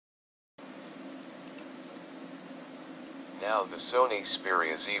Now the Sony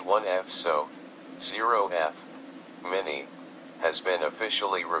Xperia Z1 SO-02F Mini has been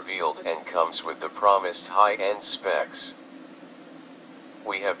officially revealed and comes with the promised high-end specs.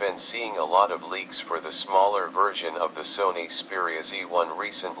 We have been seeing a lot of leaks for the smaller version of the Sony Xperia Z1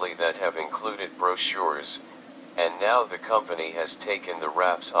 recently that have included brochures, and now the company has taken the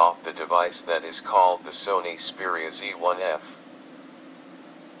wraps off the device that is called the Sony Xperia Z1F.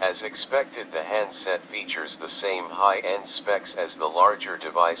 As expected, the handset features the same high-end specs as the larger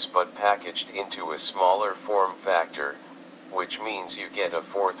device but packaged into a smaller form factor, which means you get a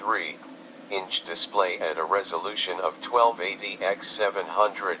 4.3-inch display at a resolution of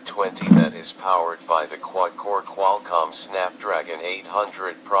 1280x720 that is powered by the quad-core Qualcomm Snapdragon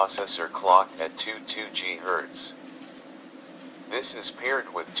 800 processor clocked at 22 GHz. This is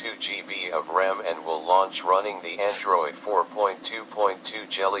paired with 2 GB of RAM and will launch running the Android 4.2.2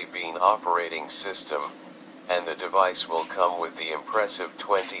 Jelly Bean operating system, and the device will come with the impressive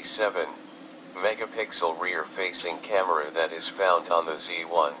 27-megapixel rear-facing camera that is found on the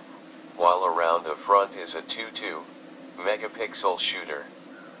Z1, while around the front is a 22-megapixel shooter.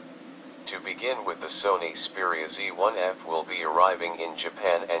 To begin with, the Sony Xperia Z1F will be arriving in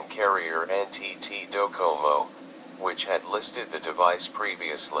Japan and carrier NTT Docomo, which had listed the device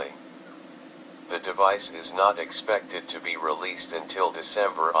previously. The device is not expected to be released until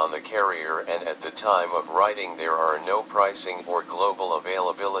December on the carrier, and at the time of writing there are no pricing or global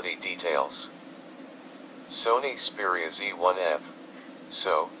availability details. Sony Xperia Z1F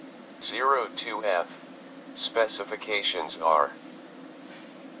SO-02F specifications are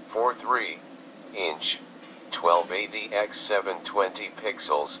 4.3-inch 1280x720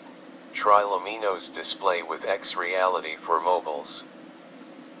 pixels Tri-Luminous display with X-Reality for mobiles.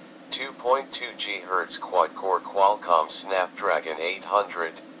 2.2 GHz quad-core Qualcomm Snapdragon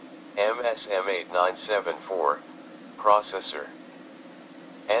 800 MSM8974 processor.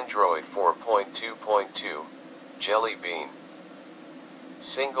 Android 4.2.2 Jelly Bean.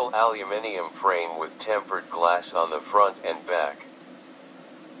 Single aluminium frame with tempered glass on the front and back.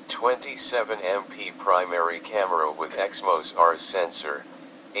 27MP primary camera with XMOS Rs sensor,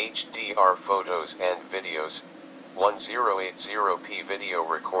 HDR photos and videos, 1080p video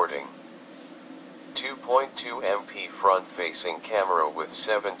recording. 2.2MP front-facing camera with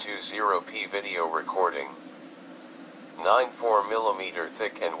 720p video recording. 9.4mm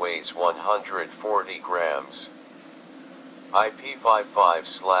thick and weighs 140 grams.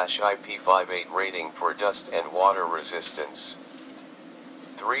 IP55/IP58 rating for dust and water resistance.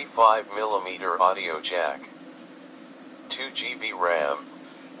 3.5mm audio jack. 2 GB RAM.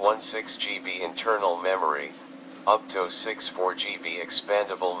 16 GB internal memory, up to 64 GB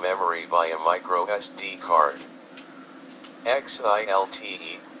expandable memory via micro SD card.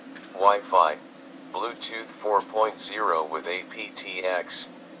 XILTE, Wi-Fi, Bluetooth 4.0 with aptX,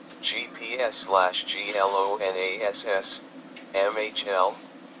 GPS/GLONASS, MHL,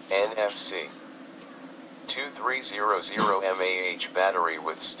 NFC. 2300 mAh battery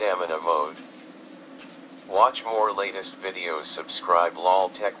with stamina mode. Watch more latest videos, subscribe LOL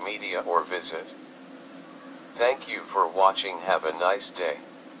Tech Media or visit. Thank you for watching, have a nice day.